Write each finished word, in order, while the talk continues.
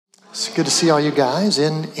It's good to see all you guys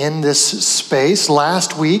in this space.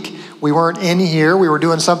 Last week, we weren't in here. We were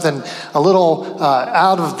doing something a little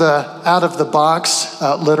out of the box,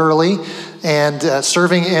 literally, and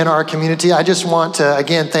serving in our community. I just want to,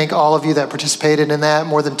 again, thank all of you that participated in that,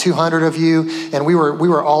 more than 200 of you. And we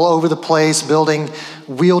were all over the place building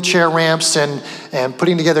wheelchair ramps and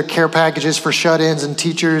putting together care packages for shut-ins and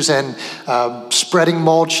teachers and spreading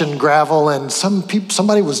mulch and gravel. And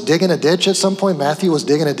somebody was digging a ditch at some point. Matthew was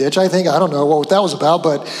digging a ditch, I think. I don't know what that was about,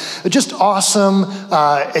 but just awesome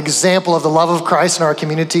example of the love of Christ in our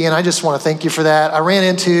community. And I just want to thank you for that. I ran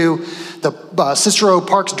into the Cicero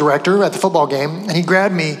Parks director at the football game, and he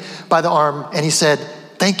grabbed me by the arm and he said,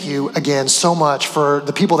 "Thank you again so much for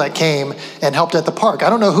the people that came and helped at the park."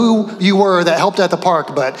 I don't know who you were that helped at the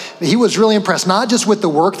park, but he was really impressed, not just with the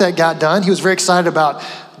work that got done. He was very excited about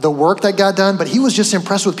the work that got done, but he was just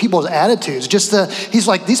impressed with people's attitudes. He's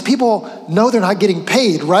like, these people know they're not getting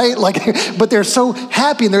paid, right? But they're so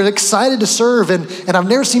happy and they're excited to serve. And I've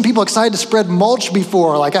never seen people excited to spread mulch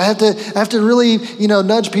before. I have to really,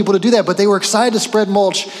 nudge people to do that. But they were excited to spread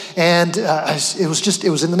mulch, and it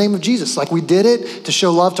was in the name of Jesus. We did it to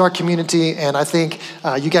show love to our community, and I think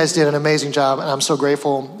you guys did an amazing job. And I'm so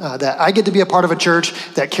grateful that I get to be a part of a church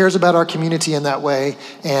that cares about our community in that way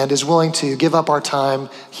and is willing to give up our time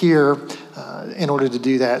here in order to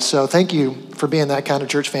do that. So thank you for being that kind of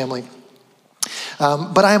church family.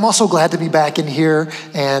 But I am also glad to be back in here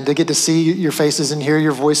and to get to see your faces and hear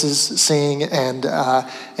your voices sing and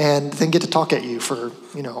then get to talk at you for,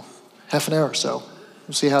 half an hour or so.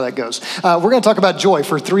 We'll see how that goes. We're going to talk about joy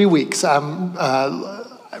for 3 weeks. I'm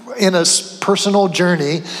in a personal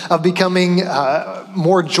journey of becoming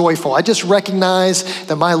more joyful. I just recognize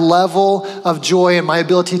that my level of joy and my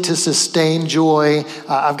ability to sustain joy,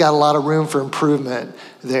 I've got a lot of room for improvement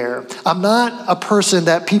there. I'm not a person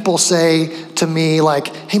that people say to me like,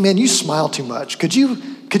 "Hey man, you smile too much. Could you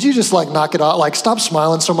just knock it off? Stop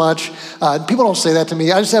smiling so much." People don't say that to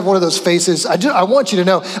me. I just have one of those faces. I want you to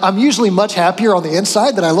know I'm usually much happier on the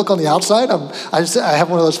inside than I look on the outside. I have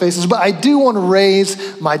one of those faces, but I do want to raise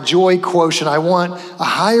my joy quotient. I want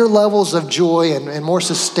higher levels of joy and more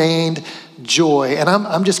sustained joy. And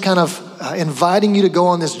I'm just kind of inviting you to go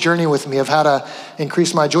on this journey with me of how to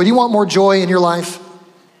increase my joy. Do you want more joy in your life?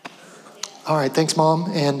 All right, thanks,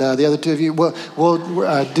 Mom, and the other two of you. We'll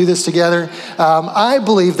do this together. I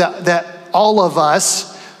believe that all of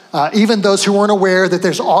us, even those who weren't aware that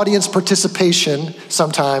there's audience participation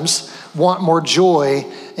sometimes, want more joy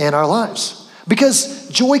in our lives. Because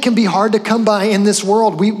joy can be hard to come by in this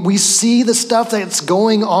world. We see the stuff that's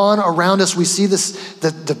going on around us. We see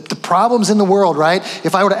the problems in the world, right?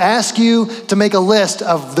 If I were to ask you to make a list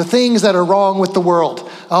of the things that are wrong with the world,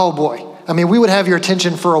 oh boy. We would have your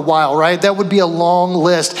attention for a while, right? That would be a long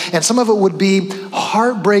list. And some of it would be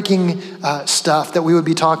heartbreaking stuff that we would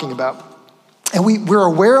be talking about. And we're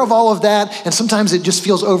aware of all of that. And sometimes it just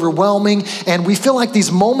feels overwhelming. And we feel like these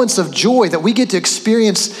moments of joy that we get to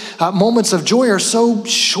experience, moments of joy are so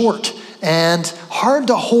short and hard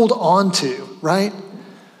to hold on to, right?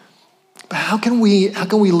 But how can we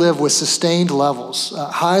live with sustained levels,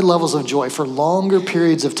 high levels of joy for longer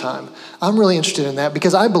periods of time? I'm really interested in that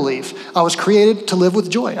because I believe I was created to live with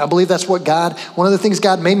joy. I believe that's what one of the things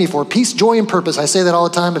God made me for. Peace, joy, and purpose. I say that all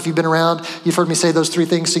the time. If you've been around, you've heard me say those three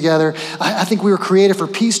things together. I think we were created for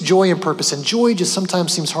peace, joy, and purpose. And joy just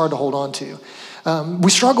sometimes seems hard to hold on to.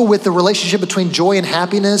 We struggle with the relationship between joy and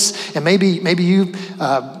happiness. And maybe you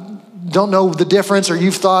don't know the difference, or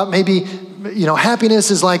you've thought maybe, happiness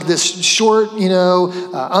is like this short,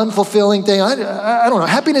 unfulfilling thing. I don't know.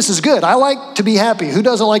 Happiness is good. I like to be happy. Who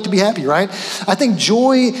doesn't like to be happy, right? I think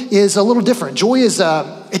joy is a little different. Joy is,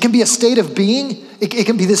 it can be a state of being. It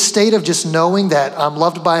can be this state of just knowing that I'm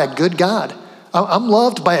loved by a good God. I'm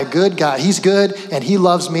loved by a good God. He's good and he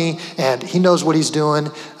loves me and he knows what he's doing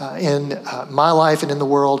in my life and in the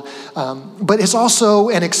world. But it's also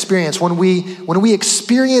an experience. When we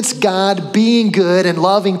experience God being good and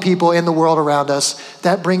loving people in the world around us,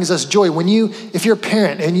 that brings us joy. If you're a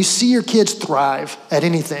parent and you see your kids thrive at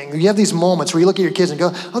anything, you have these moments where you look at your kids and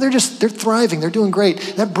go, "Oh, they're thriving. They're doing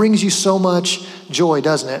great." That brings you so much joy,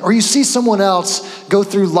 doesn't it? Or you see someone else go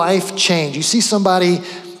through life change. You see somebody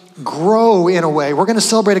grow in a way. We're going to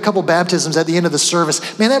celebrate a couple baptisms at the end of the service.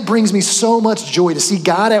 Man, that brings me so much joy to see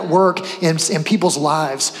God at work in people's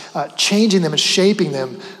lives, changing them and shaping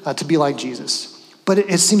them to be like Jesus. But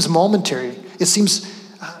it seems momentary. It seems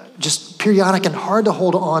just periodic and hard to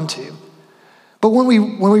hold on to. But when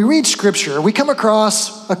we read scripture, we come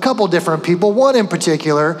across a couple different people, one in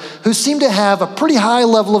particular, who seemed to have a pretty high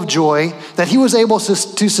level of joy that he was able to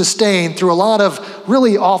sustain through a lot of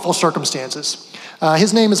really awful circumstances.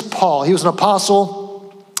 His name is Paul. He was an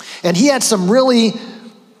apostle, and he had some really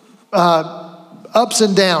ups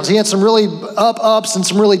and downs. He had some really ups and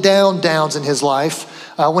some really downs in his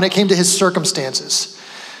life when it came to his circumstances.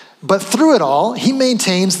 But through it all, he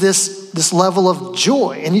maintains this level of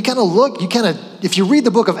joy. And if you read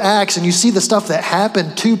the book of Acts and you see the stuff that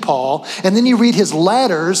happened to Paul, and then you read his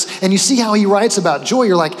letters and you see how he writes about joy,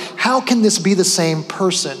 you're like, how can this be the same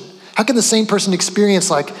person? How can the same person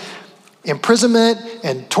experience like imprisonment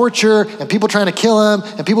and torture and people trying to kill him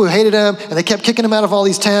and people who hated him and they kept kicking him out of all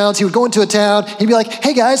these towns? He would go into a town, he'd be like,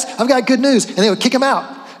 hey guys, I've got good news. And they would kick him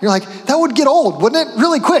out. You're like, that would get old, wouldn't it?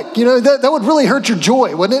 Really quick. That would really hurt your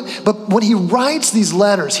joy, wouldn't it? But when he writes these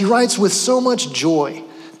letters, he writes with so much joy,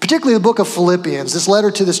 particularly the book of Philippians, this letter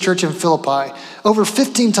to this church in Philippi. Over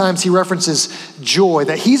 15 times he references joy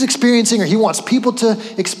that he's experiencing or he wants people to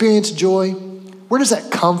experience joy. Where does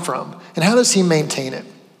that come from? And how does he maintain it?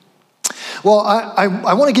 Well,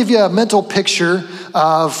 I want to give you a mental picture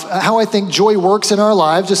of how I think joy works in our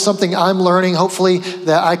lives, just something I'm learning, hopefully,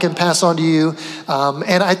 that I can pass on to you.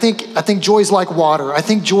 And I think joy is like water. I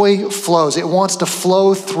think joy flows. It wants to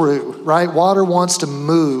flow through, right? Water wants to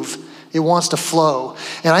move. It wants to flow.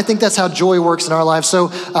 And I think that's how joy works in our lives. So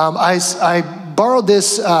I borrowed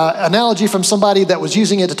this analogy from somebody that was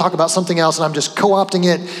using it to talk about something else, and I'm just co-opting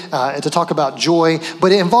it to talk about joy.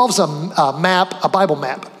 But it involves a map, a Bible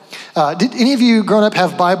map. Did any of you growing up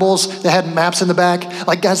have Bibles that had maps in the back?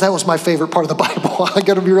 Like, guys, that was my favorite part of the Bible. I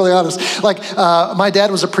got to be really honest. Like, my dad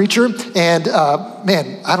was a preacher, and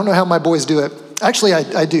man, I don't know how my boys do it. Actually,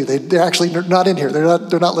 I do. They're actually not in here.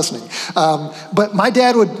 They're not listening. But my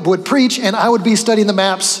dad would preach, and I would be studying the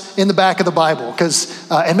maps in the back of the Bible,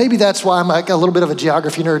 and maybe that's why I'm like a little bit of a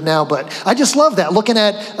geography nerd now. But I just love that, looking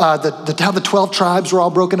at how the 12 tribes were all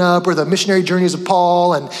broken up, or the missionary journeys of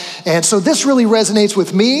Paul, and so this really resonates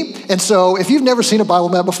with me. And so if you've never seen a Bible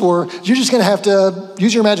map before, you're just going to have to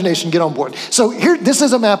use your imagination, get on board. So here, this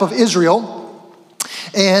is a map of Israel.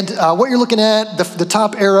 And what you're looking at, the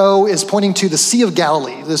top arrow is pointing to the Sea of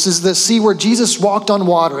Galilee. This is the sea where Jesus walked on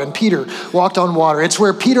water and Peter walked on water. It's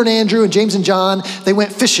where Peter and Andrew and James and John, they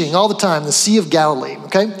went fishing all the time, the Sea of Galilee,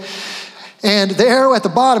 okay? And the arrow at the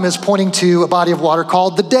bottom is pointing to a body of water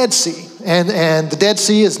called the Dead Sea. And the Dead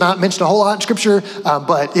Sea is not mentioned a whole lot in Scripture,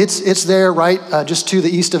 but it's there, right, just to the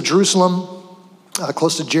east of Jerusalem,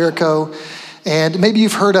 close to Jericho. And maybe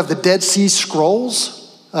you've heard of the Dead Sea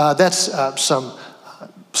Scrolls. That's some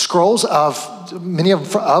scrolls of many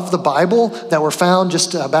of the Bible that were found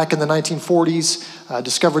just back in the 1940s,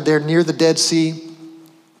 discovered there near the Dead Sea.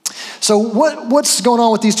 So what's going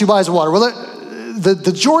on with these two bodies of water? Well,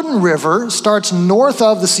 the Jordan River starts north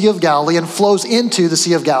of the Sea of Galilee and flows into the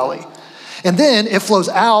Sea of Galilee. And then it flows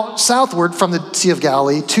out southward from the Sea of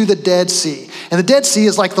Galilee to the Dead Sea. And the Dead Sea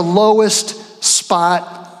is like the lowest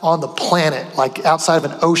spot on the planet, like outside of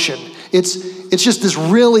an ocean. It's just this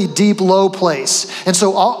really deep, low place. And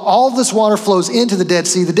so all this water flows into the Dead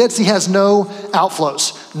Sea. The Dead Sea has no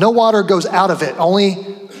outflows. No water goes out of it.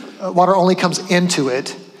 Water only comes into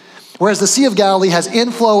it. Whereas the Sea of Galilee has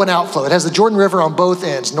inflow and outflow. It has the Jordan River on both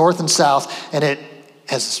ends, north and south, and it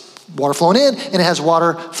has water flowing in and it has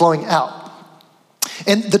water flowing out.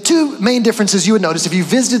 And the two main differences you would notice if you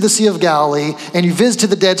visited the Sea of Galilee and you visited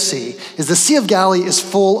the Dead Sea is the Sea of Galilee is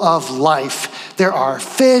full of life. There are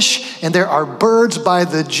fish and there are birds by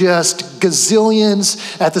the just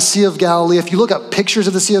gazillions at the Sea of Galilee. If you look up pictures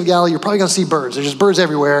of the Sea of Galilee, you're probably going to see birds. There's just birds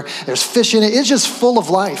everywhere. There's fish in it. It's just full of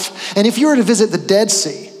life. And if you were to visit the Dead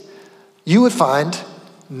Sea, you would find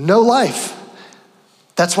no life.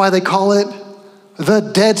 That's why they call it the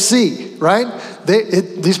Dead Sea, right?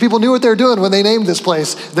 These people knew what they were doing when they named this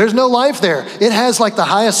place. There's no life there. It has like the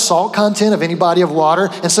highest salt content of any body of water.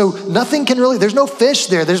 And so nothing can really, there's no fish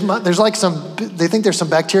there. There's like they think there's some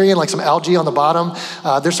bacteria and like some algae on the bottom.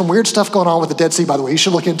 There's some weird stuff going on with the Dead Sea, by the way. You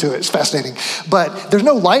should look into it. It's fascinating. But there's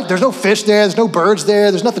no life. There's no fish there. There's no birds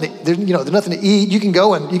there. There's nothing there's nothing to eat. You can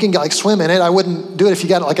go and you can like swim in it. I wouldn't do it if you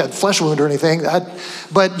got like a flesh wound or anything.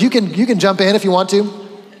 But you can jump in if you want to.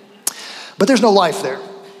 But there's no life there.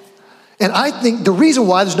 And I think the reason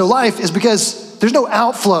why there's no life is because there's no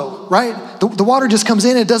outflow, right? The water just comes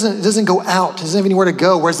in and it doesn't go out. It doesn't have anywhere to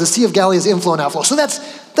go, whereas the Sea of Galilee is inflow and outflow. So that's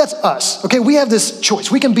us, okay? We have this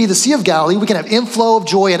choice. We can be the Sea of Galilee. We can have inflow of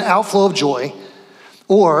joy and outflow of joy,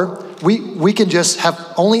 or we can just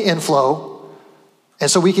have only inflow, and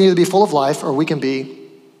so we can either be full of life or we can be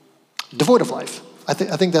devoid of life. I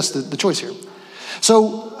think that's the choice here.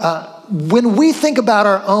 So when we think about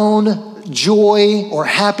our own joy or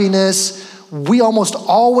happiness, we almost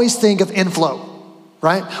always think of inflow,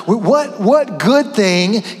 right? What good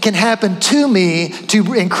thing can happen to me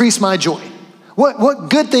to increase my joy? What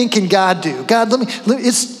good thing can God do? God,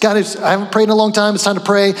 I haven't prayed in a long time. It's time to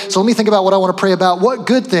pray. So let me think about what I want to pray about. What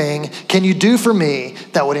good thing can you do for me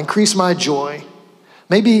that would increase my joy?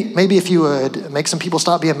 Maybe if you would make some people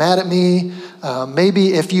stop being mad at me.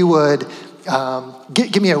 Maybe if you would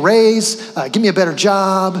give me a raise, give me a better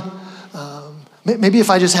job. Maybe if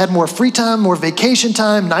I just had more free time, more vacation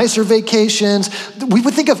time, nicer vacations. We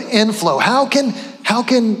would think of inflow. How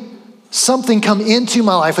can something come into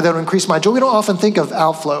my life that would increase my joy? We don't often think of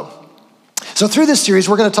outflow. So through this series,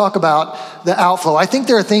 we're going to talk about the outflow. I think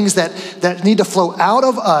there are things that need to flow out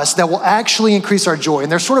of us that will actually increase our joy.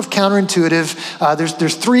 And they're sort of counterintuitive.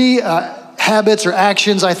 There's three habits or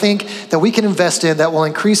actions, I think, that we can invest in that will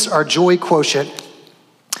increase our joy quotient.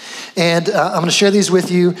 And I'm going to share these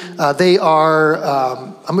with you. They are,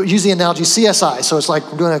 I'm going to use the analogy CSI. So it's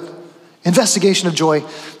like we're doing an investigation of joy,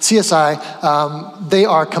 CSI. They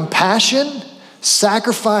are compassion,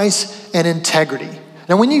 sacrifice, and integrity.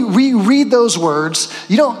 Now, when you reread those words,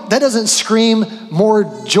 that doesn't scream more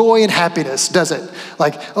joy and happiness, does it?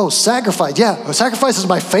 Like, oh, sacrifice. Yeah, sacrifice is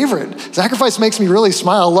my favorite. Sacrifice makes me really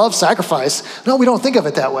smile. I love sacrifice. No, we don't think of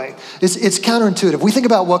it that way. It's counterintuitive. We think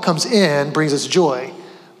about what comes in brings us joy.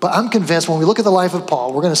 But I'm convinced when we look at the life of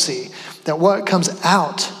Paul, we're going to see that what comes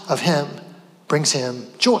out of him brings him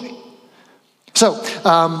joy. So,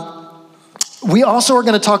 we also are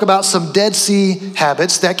going to talk about some Dead Sea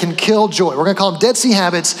habits that can kill joy. We're going to call them Dead Sea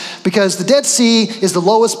habits because the Dead Sea is the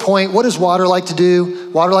lowest point. What does water like to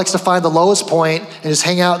do? Water likes to find the lowest point and just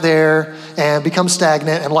hang out there and become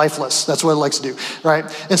stagnant and lifeless. That's what it likes to do, right?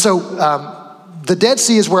 And so the Dead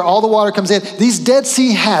Sea is where all the water comes in. These Dead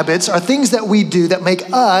Sea habits are things that we do that make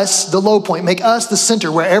us the low point, make us the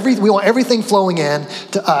center, where we want everything flowing in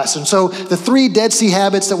to us. And so the three Dead Sea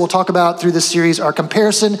habits that we'll talk about through this series are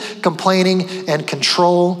comparison, complaining, and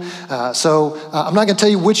control. I'm not going to tell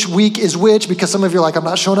you which week is which because some of you are like, I'm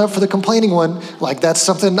not showing up for the complaining one. Like that's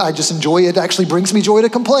something I just enjoy. It actually brings me joy to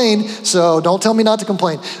complain. So don't tell me not to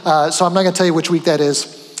complain. So I'm not going to tell you which week that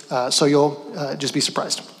is. So you'll just be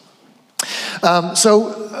surprised.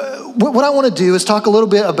 What I want to do is talk a little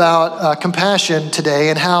bit about compassion today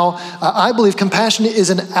and how I believe compassion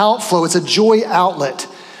is an outflow. It's a joy outlet,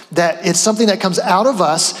 that it's something that comes out of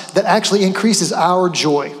us that actually increases our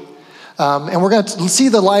joy. And we're going to see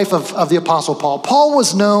the life of the Apostle Paul. Paul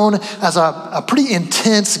was known as a pretty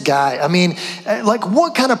intense guy. I mean, like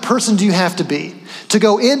what kind of person do you have to be to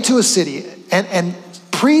go into a city and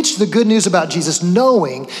preach the good news about Jesus,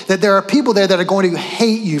 knowing that there are people there that are going to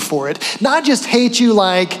hate you for it. Not just hate you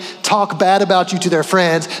like talk bad about you to their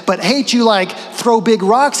friends, but hate you like throw big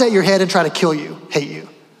rocks at your head and try to kill you, hate you.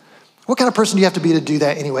 What kind of person do you have to be to do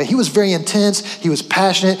that anyway? He was very intense. He was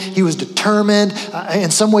passionate. He was determined.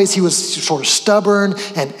 In some ways, he was sort of stubborn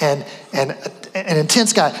and an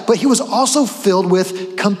intense guy, but he was also filled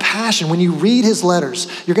with compassion. When you read his letters,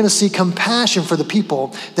 you're going to see compassion for the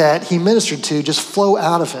people that he ministered to just flow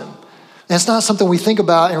out of him. And it's not something we think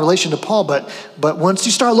about in relation to Paul, but once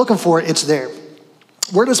you start looking for it, it's there.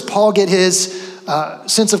 Where does Paul get his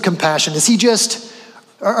sense of compassion?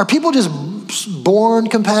 Are people just born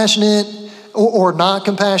compassionate or not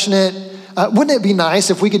compassionate? Wouldn't it be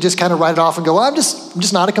nice if we could just kind of write it off and go, well, I'm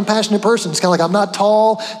just not a compassionate person. It's kind of like I'm not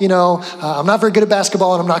tall, I'm not very good at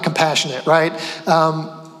basketball and I'm not compassionate, right?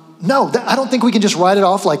 No, I don't think we can just write it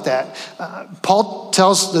off like that. Paul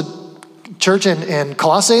tells the church in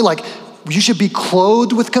Colossae, like, you should be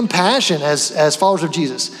clothed with compassion as followers of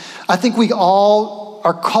Jesus. I think we all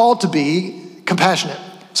are called to be compassionate.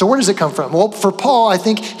 So where does it come from? Well, for Paul, I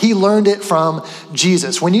think he learned it from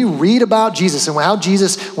Jesus. When you read about Jesus and how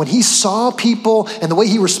Jesus, when he saw people and the way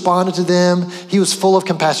he responded to them, he was full of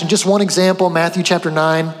compassion. Just one example, Matthew chapter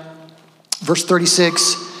 9, verse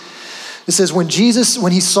 36. It says, when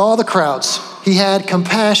he saw the crowds, he had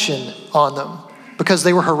compassion on them because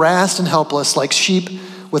they were harassed and helpless like sheep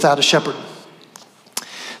without a shepherd.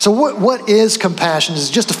 So what is compassion? Is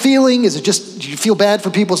it just a feeling? Is it just, do you feel bad for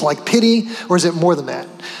people? Is it like pity? Or is it more than that?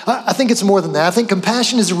 I think it's more than that. I think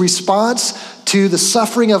compassion is a response to the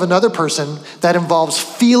suffering of another person that involves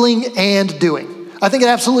feeling and doing. I think it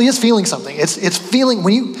absolutely is feeling something. It's feeling,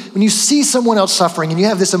 when you see someone else suffering and you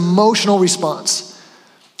have this emotional response,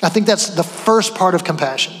 I think that's the first part of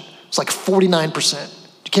compassion. It's like 49%.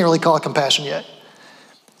 You can't really call it compassion yet.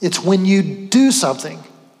 It's when you do something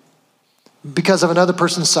because of another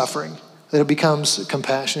person's suffering that it becomes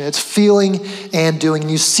compassion. It's feeling and doing. And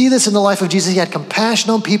you see this in the life of Jesus. He had compassion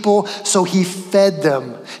on people, so he fed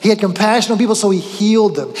them. He had compassion on people, so he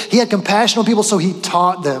healed them. He had compassion on people, so he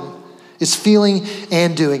taught them. It's feeling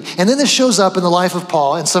and doing. And then this shows up in the life of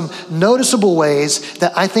Paul in some noticeable ways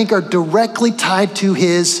that I think are directly tied to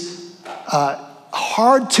his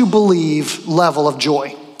hard to believe level of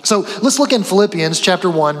joy. So let's look in Philippians chapter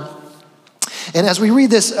 1. And as we read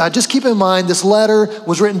this, just keep in mind this letter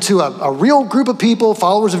was written to a real group of people,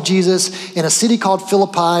 followers of Jesus, in a city called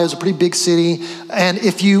Philippi. It was a pretty big city. And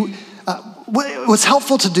if you, what's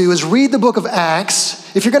helpful to do is read the book of Acts.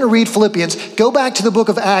 If you're going to read Philippians, go back to the book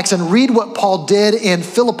of Acts and read what Paul did in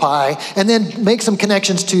Philippi, and then make some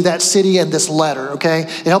connections to that city and this letter, okay?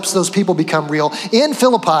 It helps those people become real. In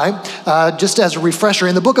Philippi, just as a refresher,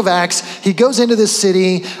 in the book of Acts, he goes into this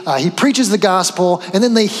city, he preaches the gospel, and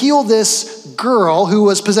then they heal this girl who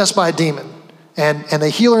was possessed by a demon. And they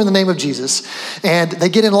heal her in the name of Jesus. And they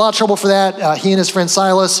get in a lot of trouble for that. He and his friend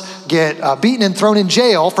Silas get beaten and thrown in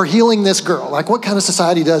jail for healing this girl. Like, what kind of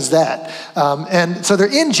society does that? And so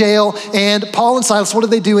they're in jail, and Paul and Silas, what do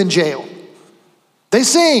they do in jail? They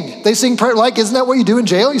sing. They sing, like, isn't that what you do in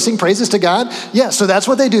jail? You sing praises to God? Yeah, so that's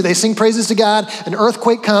what they do. They sing praises to God. An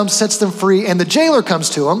earthquake comes, sets them free, and the jailer comes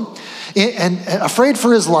to him, and afraid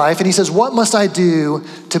for his life, and he says, what must I do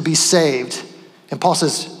to be saved? And Paul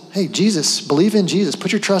says, hey, Jesus, believe in Jesus.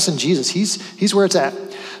 Put your trust in Jesus. He's where it's at.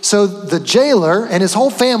 So the jailer and his whole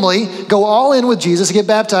family go all in with Jesus to get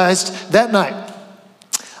baptized that night.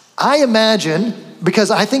 I imagine,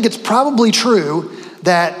 because I think it's probably true,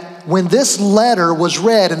 that when this letter was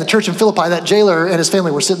read in the church in Philippi, that jailer and his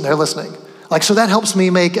family were sitting there listening. Like, so that helps me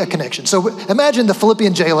make a connection. So imagine the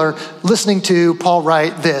Philippian jailer listening to Paul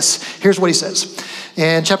write this. Here's what he says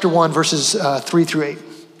in chapter 1, verses 3 through 8.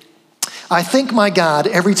 I thank my God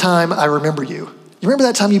every time I remember you. You remember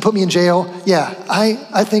that time you put me in jail? Yeah,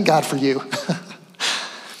 I thank God for you.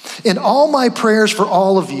 In all my prayers for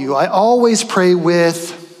all of you, I always pray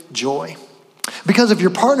with joy because of your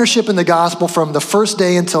partnership in the gospel from the first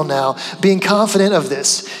day until now, being confident of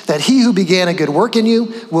this, that he who began a good work in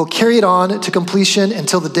you will carry it on to completion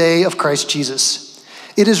until the day of Christ Jesus.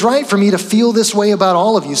 It is right for me to feel this way about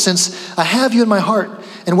all of you, since I have you in my heart.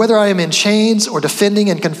 And whether I am in chains or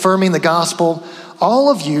defending and confirming the gospel,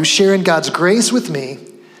 all of you share in God's grace with me.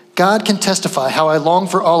 God can testify how I long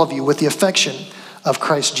for all of you with the affection of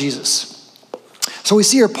Christ Jesus. So we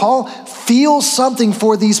see here, Paul feels something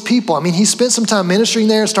for these people. I mean, he spent some time ministering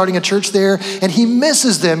there, starting a church there, and he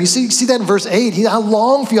misses them. You see that in verse 8. I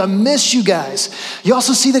long for you. I miss you guys. You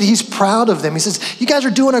also see that he's proud of them. He says, you guys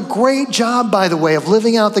are doing a great job, by the way, of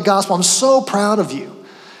living out the gospel. I'm so proud of you.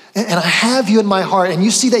 And I have you in my heart. And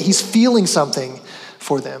you see that he's feeling something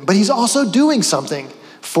for them, but he's also doing something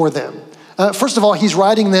for them. First of all, he's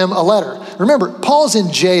writing them a letter. Remember, Paul's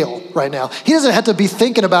in jail right now. He doesn't have to be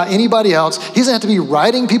thinking about anybody else. He doesn't have to be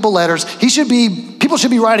writing people letters. People should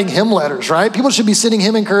be writing him letters, right? People should be sending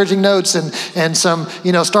him encouraging notes and some,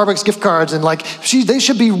 Starbucks gift cards, and they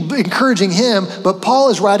should be encouraging him. But Paul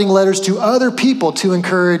is writing letters to other people to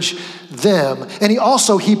encourage them. And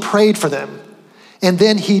he prayed for them. And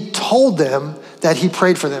then he told them that he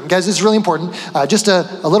prayed for them. Guys, this is really important. Just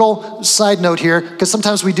a little side note here, because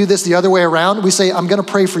sometimes we do this the other way around. We say, I'm going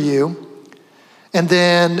to pray for you. And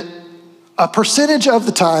then a percentage of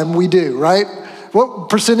the time we do, right? What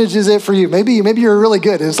percentage is it for you? Maybe you're really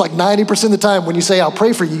good. It's like 90% of the time when you say, I'll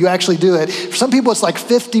pray for you, you actually do it. For some people, it's like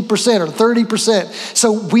 50% or 30%.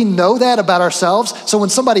 So we know that about ourselves. So when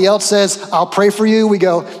somebody else says, I'll pray for you, we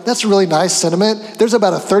go, that's a really nice sentiment. There's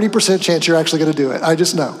about a 30% chance you're actually going to do it. I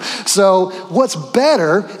just know. So what's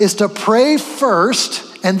better is to pray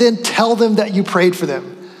first and then tell them that you prayed for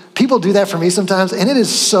them. People do that for me sometimes, and it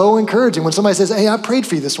is so encouraging when somebody says, hey, I prayed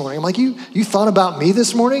for you this morning. I'm like, you thought about me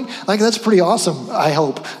this morning? Like, that's pretty awesome, I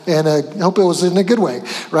hope. And I hope it was in a good way,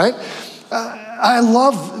 right? I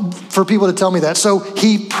love for people to tell me that. So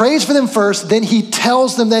he prays for them first, then he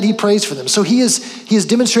tells them that he prays for them. So he is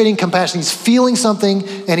demonstrating compassion. He's feeling something,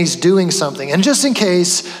 and he's doing something. And just in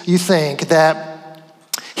case you think that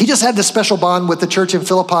he just had this special bond with the church in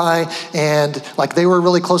Philippi, and they were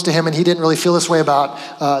really close to him, and he didn't really feel this way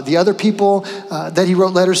about the other people that he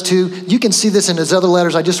wrote letters to. You can see this in his other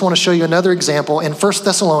letters. I just want to show you another example in 1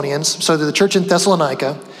 Thessalonians. So to the church in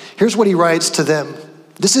Thessalonica, here's what he writes to them.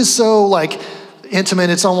 This is so intimate,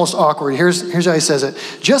 it's almost awkward. Here's how he says it.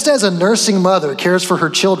 Just as a nursing mother cares for her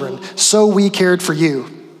children, so we cared for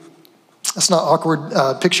you. That's not an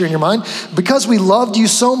awkward picture in your mind. Because we loved you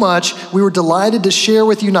so much, we were delighted to share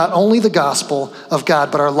with you not only the gospel of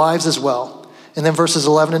God, but our lives as well. And then verses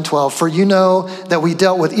 11 and 12, for you know that we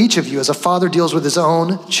dealt with each of you as a father deals with his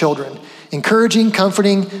own children, encouraging,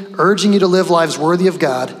 comforting, urging you to live lives worthy of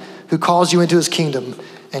God, who calls you into his kingdom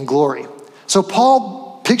and glory. So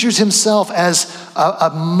Paul pictures himself as a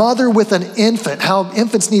mother with an infant, how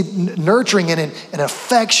infants need nurturing and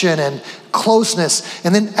affection and closeness.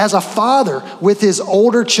 And then as a father with his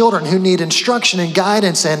older children who need instruction and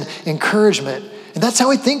guidance and encouragement. And that's how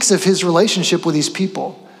he thinks of his relationship with these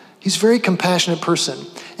people. He's a very compassionate person.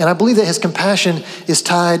 And I believe that his compassion is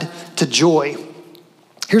tied to joy.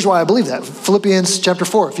 Here's why I believe that. Philippians chapter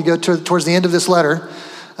 4, if you go towards the end of this letter,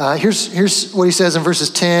 here's what he says in verses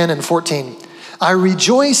 10 and 14. I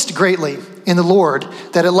rejoiced greatly in the Lord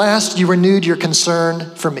that at last you renewed your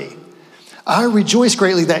concern for me. I rejoice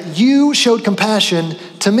greatly that you showed compassion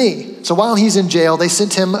to me. So while he's in jail, they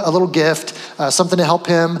sent him a little gift, something to help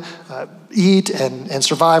him eat and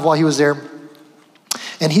survive while he was there.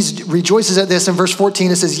 And he rejoices at this in verse 14.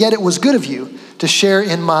 It says, yet it was good of you to share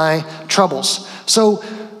in my troubles. So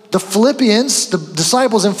the Philippians, the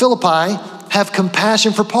disciples in Philippi, have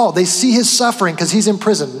compassion for Paul. They see his suffering because he's in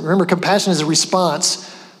prison. Remember, compassion is a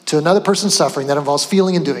response to another person's suffering that involves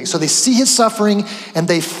feeling and doing. So they see his suffering and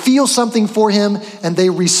they feel something for him and they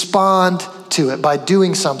respond to it by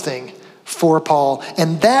doing something for Paul.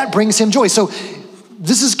 And that brings him joy. So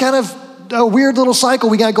this is kind of a weird little cycle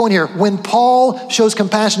we got going here. When Paul shows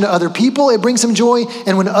compassion to other people, it brings him joy.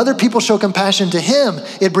 And when other people show compassion to him,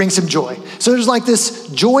 it brings him joy. So there's like this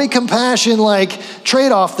joy-compassion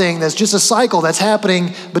trade-off thing that's just a cycle that's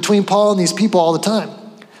happening between Paul and these people all the time.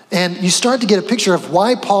 And you start to get a picture of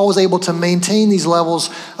why Paul was able to maintain these levels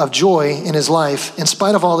of joy in his life in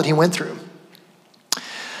spite of all that he went through.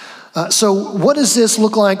 So what does this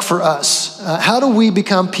look like for us? How do we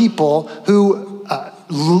become people who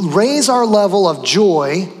raise our level of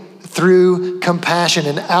joy through compassion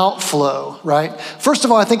and outflow, right? First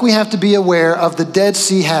of all, I think we have to be aware of the Dead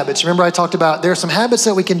Sea habits. Remember I talked about there are some habits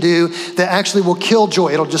that we can do that actually will kill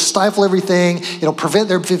joy. It'll just stifle everything. It'll prevent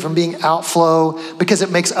there from being outflow because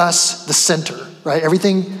it makes us the center, right?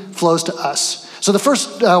 Everything flows to us. So the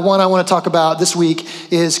first one I want to talk about this week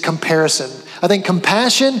is comparison. I think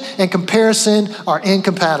compassion and comparison are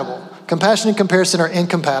incompatible. Compassion and comparison are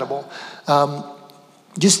incompatible.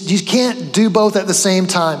 You can't do both at the same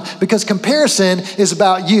time because comparison is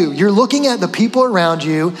about you. You're looking at the people around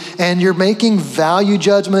you and you're making value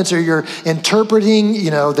judgments or you're interpreting,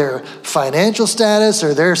 their financial status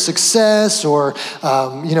or their success or,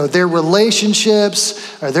 their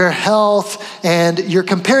relationships or their health. And you're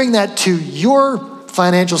comparing that to your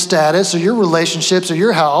financial status or your relationships or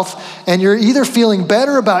your health. And you're either feeling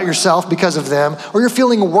better about yourself because of them or you're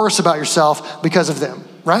feeling worse about yourself because of them,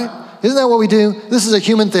 right? Isn't that what we do? This is a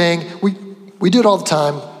human thing. We do it all the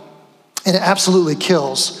time, and it absolutely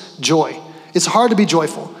kills joy. It's hard to be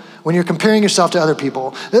joyful when you're comparing yourself to other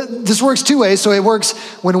people. This works two ways. So it works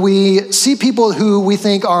when we see people who we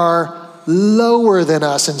think are lower than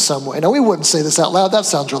us in some way. Now, we wouldn't say this out loud. That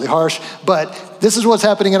sounds really harsh, but this is what's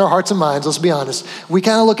happening in our hearts and minds. Let's be honest. We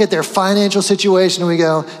kind of look at their financial situation and we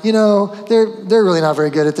go, they're really not very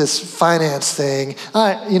good at this finance thing.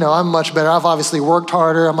 I'm much better. I've obviously worked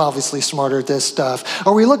harder. I'm obviously smarter at this stuff.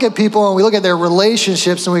 Or we look at people and we look at their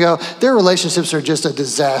relationships and we go, their relationships are just a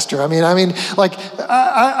disaster. I'm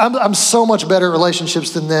so much better at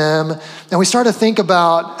relationships than them. And we start to think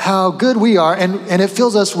about how good we are and it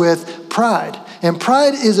fills us with pride. And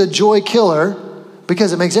pride is a joy killer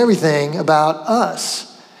because it makes everything about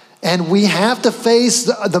us. And we have to face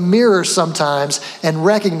the mirror sometimes and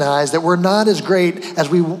recognize that we're not as great as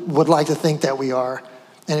we would like to think that we are.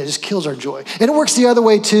 And it just kills our joy. And it works the other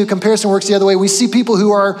way too. Comparison works the other way. We see people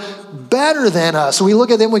who are better than us. So we look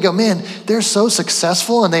at them and we go, man, they're so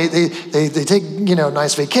successful and they take,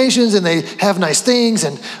 nice vacations and they have nice things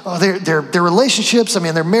and their relationships,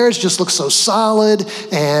 their marriage just looks so solid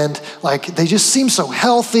and they just seem so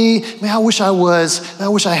healthy. Man, I wish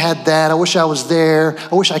I had that. I wish I was there.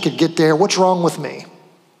 I wish I could get there. What's wrong with me?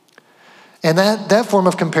 And that form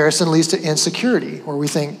of comparison leads to insecurity where we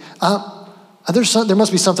think, there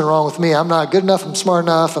must be something wrong with me. I'm not good enough. I'm smart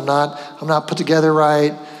enough. I'm not put together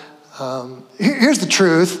right. Here's the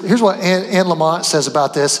truth. Here's what Anne Lamott says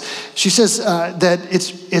about this. She says that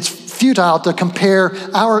it's futile to compare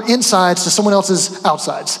our insides to someone else's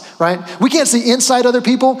outsides, right? We can't see inside other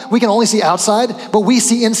people. We can only see outside, but we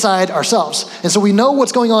see inside ourselves. And so we know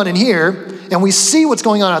what's going on in here, and we see what's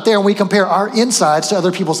going on out there, and we compare our insides to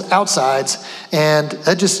other people's outsides, and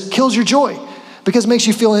that just kills your joy. Because it makes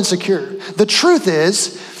you feel insecure. The truth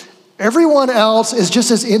is, everyone else is just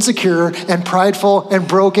as insecure and prideful and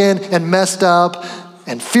broken and messed up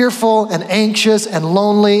and fearful and anxious and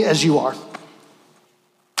lonely as you are.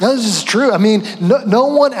 Now, this is true. No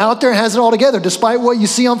one out there has it all together. Despite what you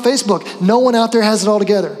see on Facebook, no one out there has it all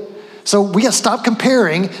together. So we got to stop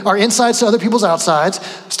comparing our insides to other people's outsides.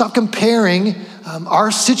 Stop comparing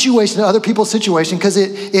our situation to other people's situation, because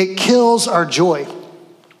it kills our joy.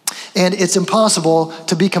 And it's impossible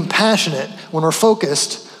to be compassionate when we're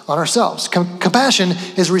focused on ourselves. Compassion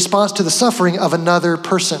is a response to the suffering of another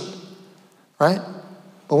person, right?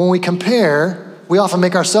 But when we compare, we often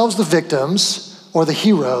make ourselves the victims or the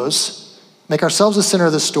heroes, make ourselves the center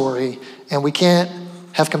of the story, and we can't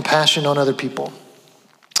have compassion on other people.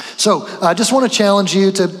 So I just want to challenge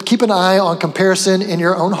you to keep an eye on comparison in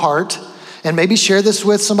your own heart, and maybe share this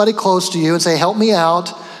with somebody close to you and say, help me out.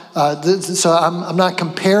 So I'm not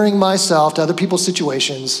comparing myself to other people's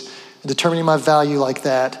situations and determining my value like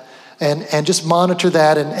that. And just monitor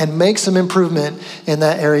that and make some improvement in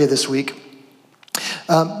that area this week.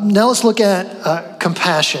 Now let's look at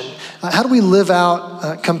compassion. How do we live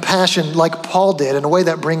out compassion like Paul did in a way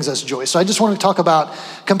that brings us joy? So I just want to talk about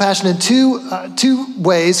compassion in two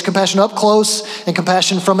ways: compassion up close and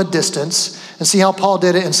compassion from a distance, and see how Paul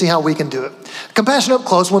did it and see how we can do it. Compassion up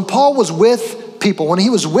close: when Paul was with people, when he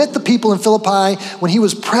was with the people in Philippi, when he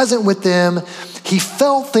was present with them, he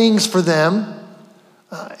felt things for them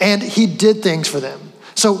and he did things for them.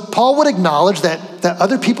 So Paul would acknowledge that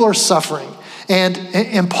other people are suffering. And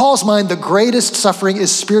in Paul's mind, the greatest suffering is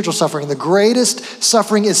spiritual suffering. The greatest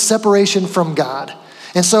suffering is separation from God.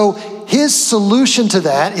 And so his solution to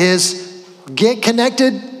that is get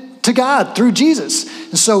connected to God through Jesus.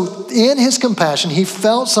 And so in his compassion, he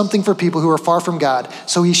felt something for people who are far from God.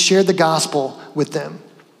 So he shared the gospel with them.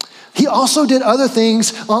 He also did other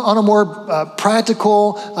things on a more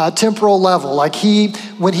practical, temporal level. Like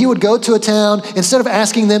when he would go to a town, instead of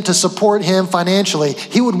asking them to support him financially,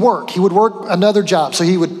 he would work. He would work another job. So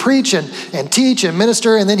he would preach and teach and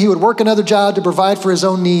minister, and then he would work another job to provide for his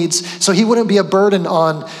own needs, so he wouldn't be a burden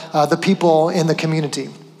on the people in the community.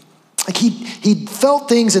 Like he felt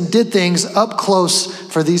things and did things up close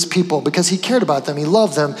for these people because he cared about them, he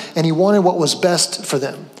loved them, and he wanted what was best for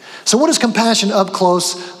them. So what does compassion up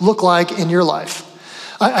close look like in your life?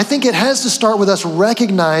 I think it has to start with us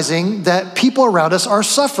recognizing that people around us are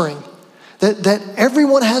suffering, that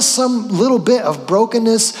everyone has some little bit of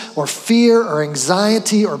brokenness or fear or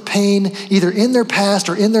anxiety or pain, either in their past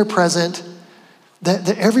or in their present, that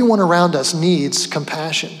everyone around us needs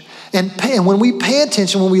compassion. And when we pay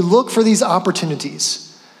attention, when we look for these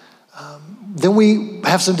opportunities, then we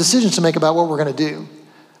have some decisions to make about what we're going to do.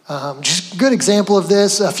 Just a good example of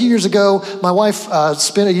this. A few years ago, my wife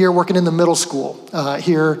spent a year working in the middle school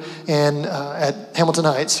here at Hamilton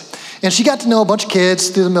Heights. And she got to know a bunch of kids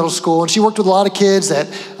through the middle school. And she worked with a lot of kids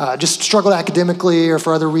that just struggled academically or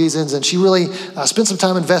for other reasons. And she really spent some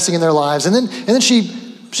time investing in their lives. And then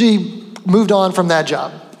she moved on from that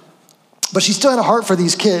job. But she still had a heart for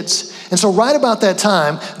these kids. And so right about that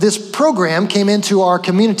time, this program came into our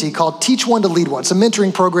community called Teach One to Lead One. It's a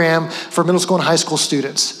mentoring program for middle school and high school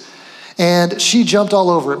students. And she jumped all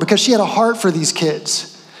over it because she had a heart for these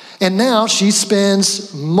kids. And now she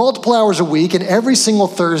spends multiple hours a week and every single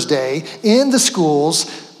Thursday in the schools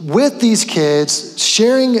with these kids,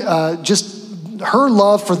 sharing just her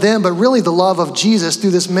love for them, but really the love of Jesus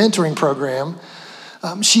through this mentoring program.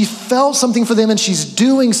 She felt something for them and she's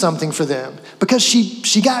doing something for them because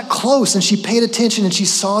she got close and she paid attention and she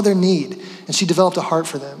saw their need and she developed a heart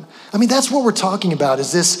for them. I mean, that's what we're talking about,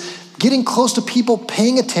 is this getting close to people,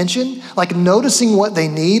 paying attention, like noticing what they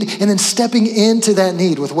need and then stepping into that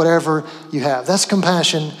need with whatever you have. That's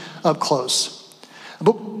compassion up close.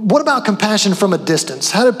 But what about compassion from a distance?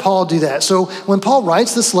 How did Paul do that? So when Paul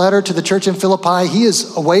writes this letter to the church in Philippi, he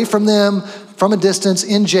is away from them, from a distance,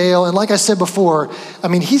 in jail. And like I said before, I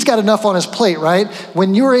mean, he's got enough on his plate, right?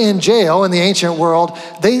 When you were in jail in the ancient world,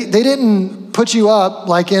 they didn't put you up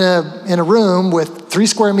like in a room with 3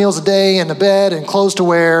 square meals a day and a bed and clothes to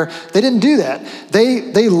wear. They didn't do that.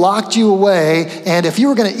 They locked you away. And if you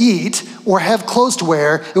were going to eat or have clothes to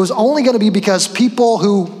wear, it was only going to be because people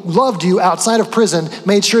who loved you outside of prison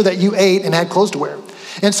made sure that you ate and had clothes to wear.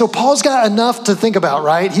 And so Paul's got enough to think about,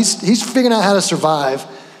 right? He's figuring out how to survive.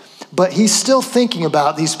 But he's still thinking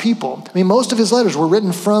about these people. I mean, most of his letters were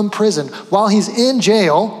written from prison. While he's in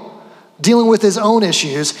jail, dealing with his own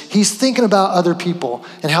issues, he's thinking about other people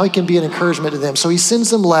and how he can be an encouragement to them. So he sends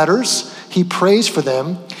them letters, he prays for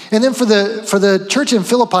them. And then for the church in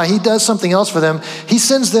Philippi, he does something else for them. He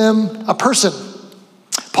sends them a person.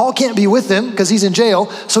 Paul can't be with them because he's in jail,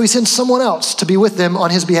 so he sends someone else to be with them on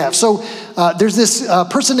his behalf. So there's this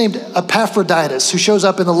person named Epaphroditus who shows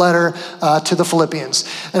up in the letter to the Philippians.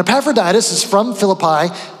 And Epaphroditus is from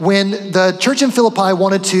Philippi. When the church in Philippi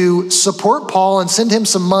wanted to support Paul and send him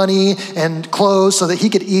some money and clothes so that he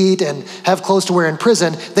could eat and have clothes to wear in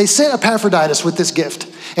prison, they sent Epaphroditus with this gift.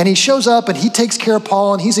 And he shows up and he takes care of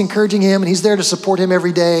Paul and he's encouraging him and he's there to support him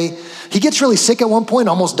every day. He gets really sick at one point,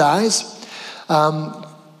 almost dies.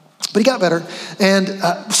 But he got better. And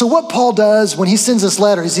so what Paul does when he sends this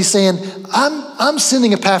letter is he's saying, I'm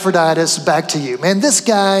sending Epaphroditus back to you. Man, this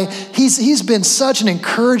guy, he's been such an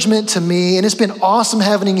encouragement to me, and it's been awesome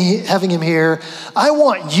having him here. I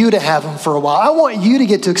want you to have him for a while. I want you to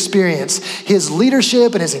get to experience his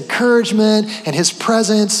leadership and his encouragement and his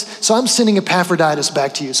presence. So I'm sending Epaphroditus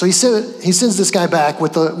back to you. So he sends this guy back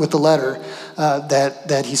with the letter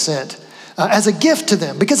that he sent as a gift to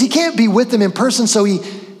them, because he can't be with them in person, so he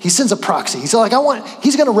sends a proxy. He's like,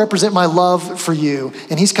 he's going to represent my love for you,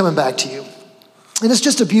 and he's coming back to you. And it's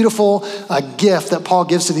just a beautiful gift that Paul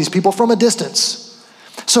gives to these people from a distance.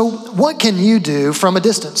 So what can you do from a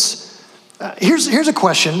distance? Here's a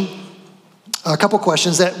question, a couple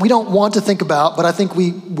questions that we don't want to think about, but I think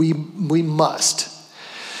we must.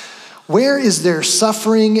 Where is there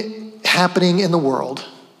suffering happening in the world,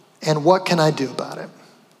 and what can I do about it?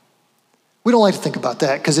 We don't like to think about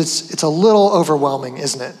that because it's a little overwhelming,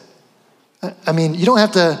 isn't it? I mean, you don't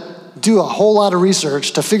have to do a whole lot of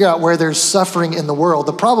research to figure out where there's suffering in the world.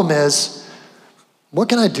 The problem is, what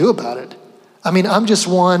can I do about it? I mean, I'm just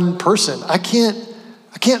one person. I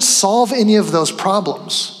can't solve any of those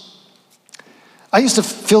problems. I used to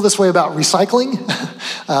feel this way about recycling.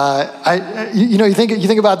 You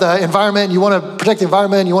think about the environment, you want to protect the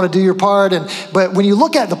environment, you want to do your part, but when you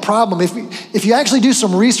look at the problem, if you actually do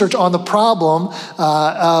some research on the problem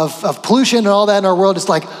of pollution and all that in our world, it's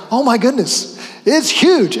like, oh my goodness, it's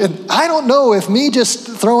huge. And I don't know if me just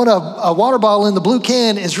throwing a water bottle in the blue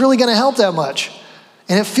can is really going to help that much.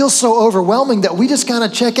 And it feels so overwhelming that we just kind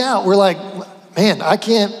of check out. We're like, man, I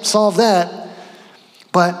can't solve that.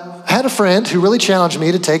 But I had a friend who really challenged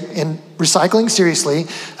me to take in recycling seriously,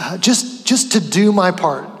 just to do my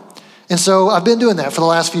part. And so I've been doing that for the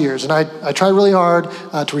last few years. And I try really hard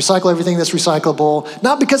to recycle everything that's recyclable,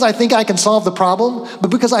 not because I think I can solve the problem, but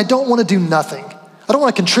because I don't want to do nothing. I don't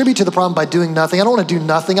want to contribute to the problem by doing nothing. I don't want to do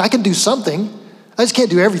nothing. I can do something. I just can't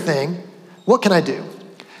do everything. What can I do?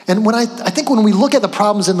 And I think when we look at the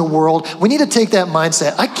problems in the world, we need to take that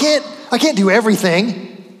mindset. I can't do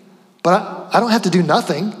everything, but I don't have to do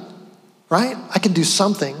nothing, right? I can do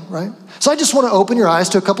something, right? So I just want to open your eyes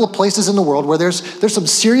to a couple of places in the world where there's some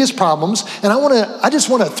serious problems, and I just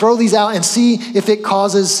want to throw these out and see if it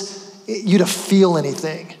causes you to feel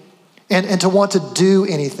anything and to want to do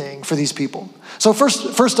anything for these people. So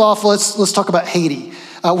first off, let's talk about Haiti.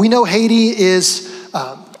 We know Haiti is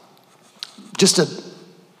just a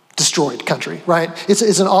destroyed country, right?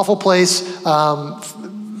 It's an awful place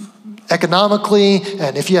economically,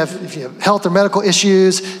 and if you have health or medical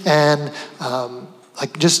issues, and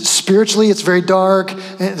like just spiritually, it's very dark.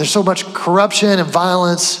 And there's so much corruption and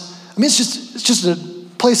violence. I mean, it's just a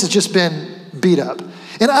place that's just been beat up.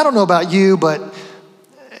 And I don't know about you, but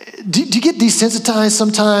do you get desensitized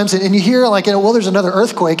sometimes? And you hear like, well, there's another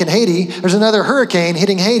earthquake in Haiti. There's another hurricane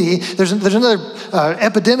hitting Haiti. There's another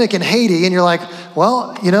epidemic in Haiti. And you're like,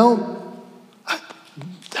 well,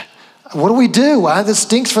 what do we do? This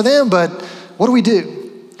stinks for them, but what do we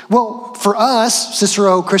do? Well, for us,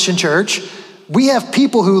 Cicero Christian Church, we have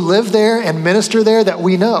people who live there and minister there that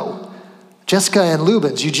we know. Jessica and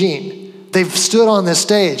Lubens, Eugene, they've stood on this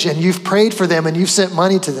stage and you've prayed for them and you've sent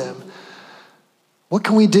money to them. What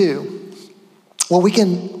can we do? Well, we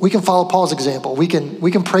can follow Paul's example. We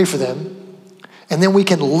can pray for them, and then we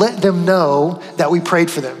can let them know that we prayed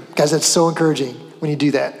for them. Guys, that's so encouraging when you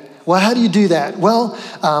do that. Well, how do you do that? Well,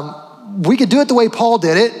 we could do it the way Paul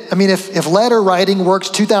did it. I mean, if letter writing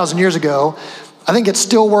worked 2,000 years ago, I think it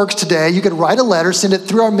still works today. You could write a letter, send it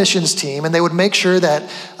through our missions team, and they would make sure that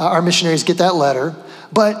our missionaries get that letter.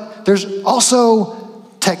 But there's also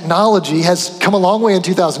technology has come a long way in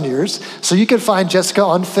 2,000 years. So you can find Jessica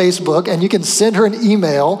on Facebook and you can send her an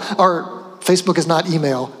email, or Facebook is not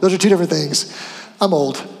email. Those are two different things. I'm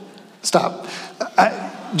old. Stop.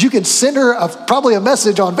 You can send her probably a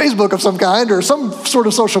message on Facebook of some kind or some sort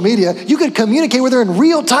of social media. You could communicate with her in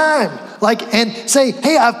real time, and say,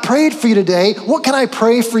 hey, I've prayed for you today. What can I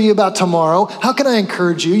pray for you about tomorrow? How can I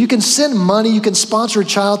encourage you? You can send money. You can sponsor a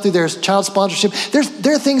child through their child sponsorship.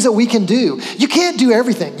 There are things that we can do. You can't do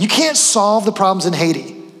everything. You can't solve the problems in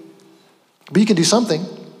Haiti, but you can do something,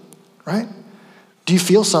 right? Do you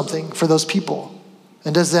feel something for those people?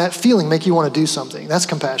 And does that feeling make you want to do something? That's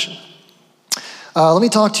compassion. Let me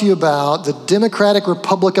talk to you about the Democratic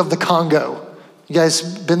Republic of the Congo. You guys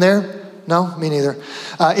been there? No, me neither.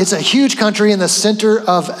 It's a huge country in the center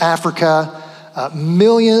of Africa,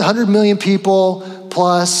 100 million people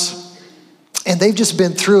plus, and they've just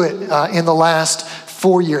been through it in the last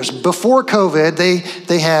 4 years. Before COVID,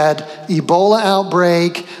 they had Ebola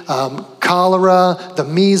outbreak, cholera, the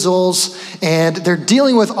measles, and they're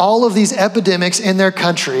dealing with all of these epidemics in their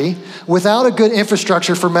country without a good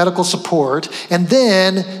infrastructure for medical support. And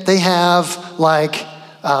then they have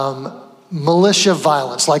militia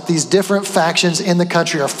violence, like these different factions in the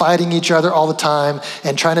country are fighting each other all the time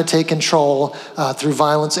and trying to take control through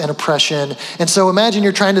violence and oppression. And so imagine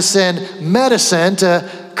you're trying to send medicine to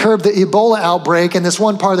curb the Ebola outbreak in this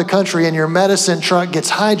one part of the country, and your medicine truck gets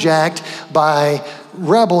hijacked by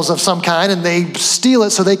rebels of some kind, and they steal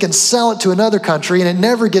it so they can sell it to another country, and it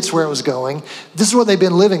never gets where it was going. This is what they've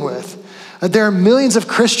been living with. There are millions of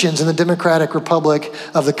Christians in the Democratic Republic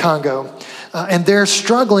of the Congo, and they're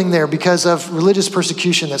struggling there because of religious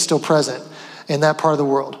persecution that's still present in that part of the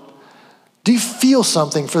world. Do you feel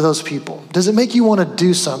something for those people? Does it make you want to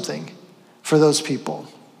do something for those people?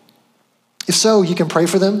 If so, you can pray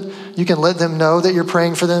for them. You can let them know that you're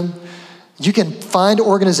praying for them. You can find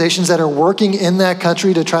organizations that are working in that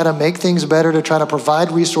country to try to make things better, to try to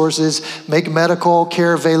provide resources, make medical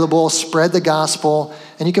care available, spread the gospel,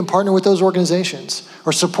 and you can partner with those organizations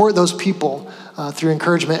or support those people through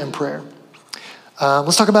encouragement and prayer.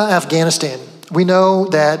 Let's talk about Afghanistan. We know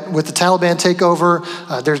that with the Taliban takeover,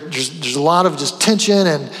 there's a lot of just tension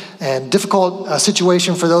and difficult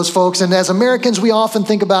situation for those folks. And as Americans, we often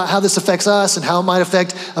think about how this affects us and how it might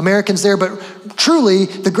affect Americans there. But truly,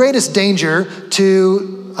 the greatest danger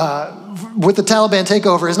with the Taliban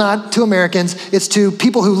takeover is not to Americans, it's to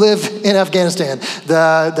people who live in Afghanistan.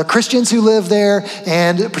 The Christians who live there,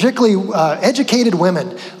 and particularly educated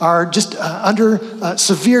women, are just under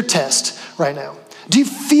severe test right now. Do you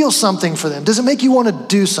feel something for them? Does it make you want to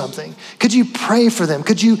do something? Could you pray for them?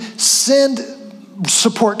 Could you send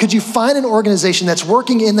support? Could you find an organization that's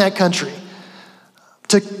working in that country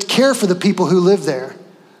to care for the people who live there?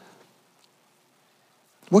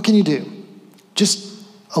 What can you do? Just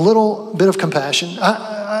a little bit of compassion.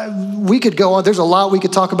 We could go on. There's a lot we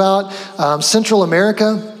could talk about. Central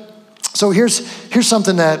America. So here's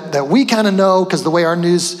something that we kind of know because the way our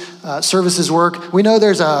news services work. We know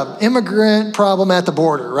there's an immigrant problem at the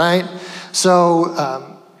border, right?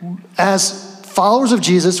 So as followers of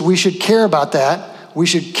Jesus, we should care about that. We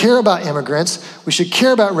should care about immigrants. We should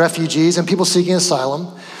care about refugees and people seeking asylum.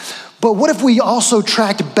 But what if we also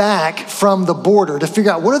tracked back from the border to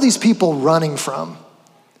figure out what are these people running from?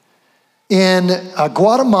 In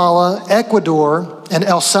Guatemala, Ecuador, and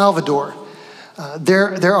El Salvador,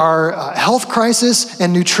 there are health crisis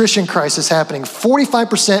and nutrition crisis happening.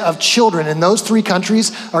 45% of children in those three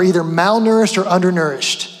countries are either malnourished or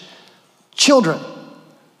undernourished. Children.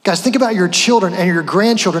 Guys, think about your children and your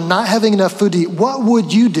grandchildren not having enough food to eat. What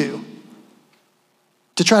would you do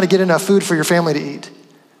to try to get enough food for your family to eat?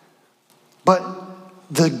 But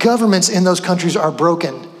the governments in those countries are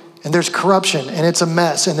broken, and there's corruption, and it's a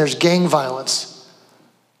mess, and there's gang violence.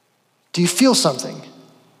 Do you feel something?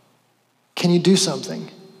 Can you do something?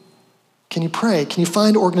 Can you pray? Can you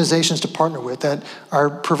find organizations to partner with that are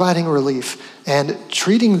providing relief and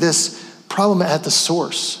treating this problem at the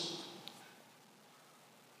source?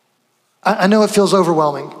 I know it feels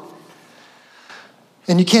overwhelming,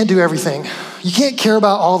 and you can't do everything. You can't care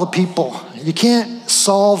about all the people. You can't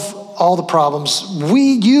solve all the problems.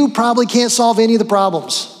 You probably can't solve any of the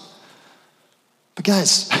problems. But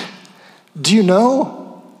guys, do you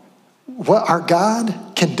know what our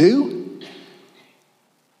God can do?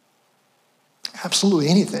 Absolutely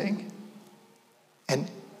anything. And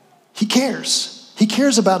he cares. He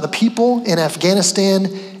cares about the people in Afghanistan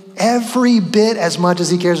every bit as much as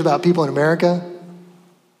he cares about people in America,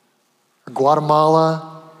 or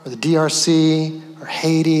Guatemala, or the DRC, or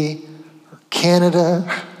Haiti, or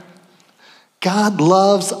Canada. God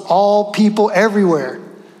loves all people everywhere.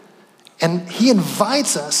 And he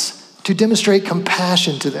invites us to demonstrate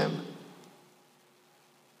compassion to them.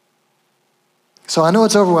 So I know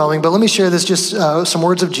it's overwhelming, but let me share this, just some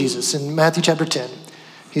words of Jesus. In Matthew chapter 10,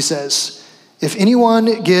 he says, "If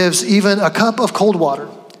anyone gives even a cup of cold water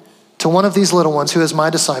to one of these little ones who is my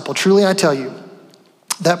disciple, truly I tell you,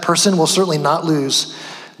 that person will certainly not lose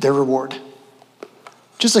their reward."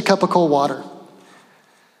 Just a cup of cold water.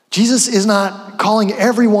 Jesus is not calling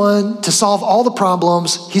everyone to solve all the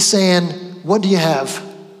problems. He's saying, what do you have?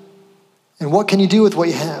 And what can you do with what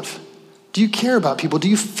you have? Do you care about people? Do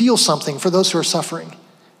you feel something for those who are suffering?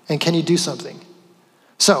 And can you do something?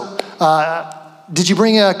 So, did you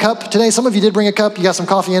bring a cup today? Some of you did bring a cup. You got some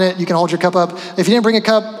coffee in it. You can hold your cup up. If you didn't bring a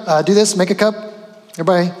cup, do this, make a cup.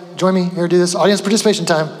 Everybody, join me here, do this. Audience participation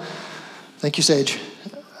time. Thank you, Sage.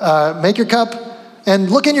 Make your cup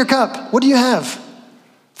and look in your cup. What do you have?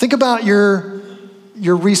 Think about your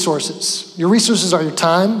your resources. Your resources are your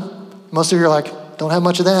time. Most of you are like, don't have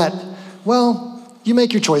much of that. Well, you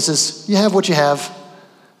make your choices. You have what you have.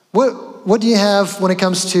 What do you have when it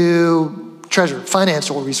comes to treasure,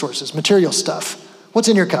 financial resources, material stuff? What's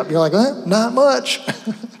in your cup? You're like, not much.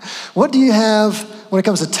 What do you have when it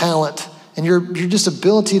comes to talent and your just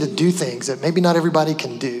ability to do things that maybe not everybody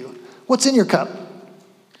can do? What's in your cup?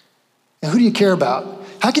 And who do you care about?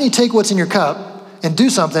 How can you take what's in your cup and do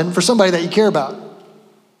something for somebody that you care about?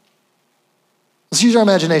 Let's use our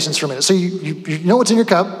imaginations for a minute. So you know what's in your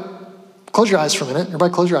cup. Close your eyes for a minute.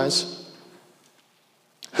 Everybody close your eyes.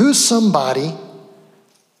 Who's somebody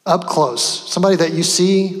up close, somebody that you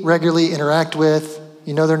see regularly, interact with,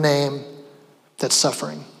 you know their name, that's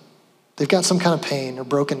suffering? They've got some kind of pain or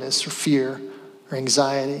brokenness or fear or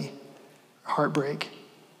anxiety or heartbreak.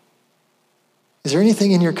 Is there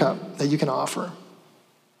anything in your cup that you can offer?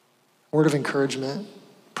 A word of encouragement,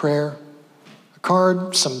 prayer, a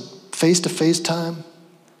card, some face-to-face time,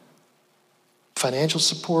 financial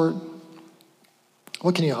support?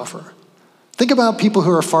 What can you offer? Think about people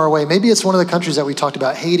who are far away. Maybe it's one of the countries that we talked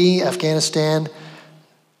about, Haiti, Afghanistan,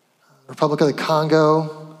 Republic of the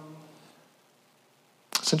Congo,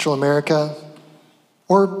 Central America,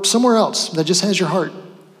 or somewhere else that just has your heart.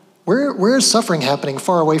 Where is suffering happening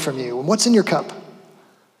far away from you? And what's in your cup?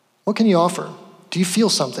 What can you offer? Do you feel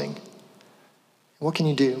something? What can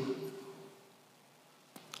you do?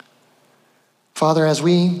 Father, as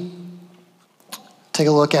we take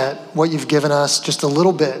a look at what you've given us, just a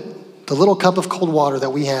little bit, the little cup of cold water that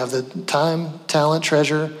we have, the time, talent,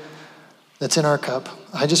 treasure that's in our cup,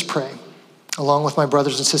 I just pray, along with my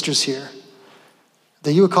brothers and sisters here,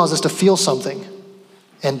 that you would cause us to feel something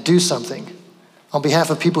and do something on behalf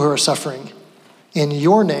of people who are suffering in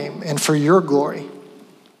your name and for your glory.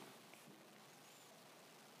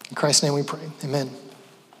 In Christ's name we pray, amen.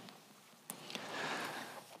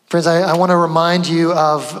 Friends, I want to remind you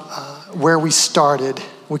of where we started.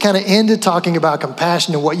 We kind of ended talking about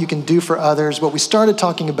compassion and what you can do for others, but we started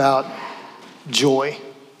talking about joy.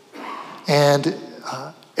 And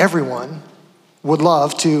everyone would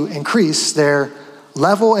love to increase their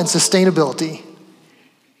level and sustainability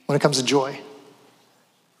when it comes to joy.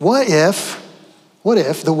 What if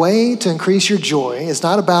the way to increase your joy is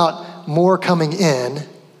not about more coming in,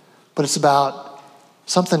 but it's about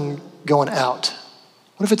something going out?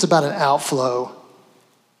 What if it's about an outflow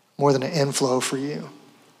more than an inflow for you?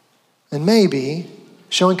 And maybe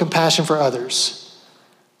showing compassion for others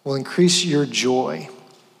will increase your joy.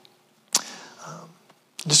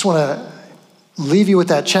 I just want to leave you with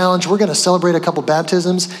that challenge. We're going to celebrate a couple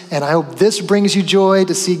baptisms, and I hope this brings you joy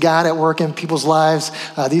to see God at work in people's lives.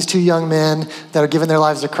 These two young men that are giving their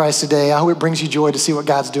lives to Christ today, I hope it brings you joy to see what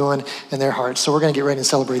God's doing in their hearts. So we're going to get ready to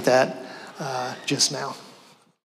celebrate that just now.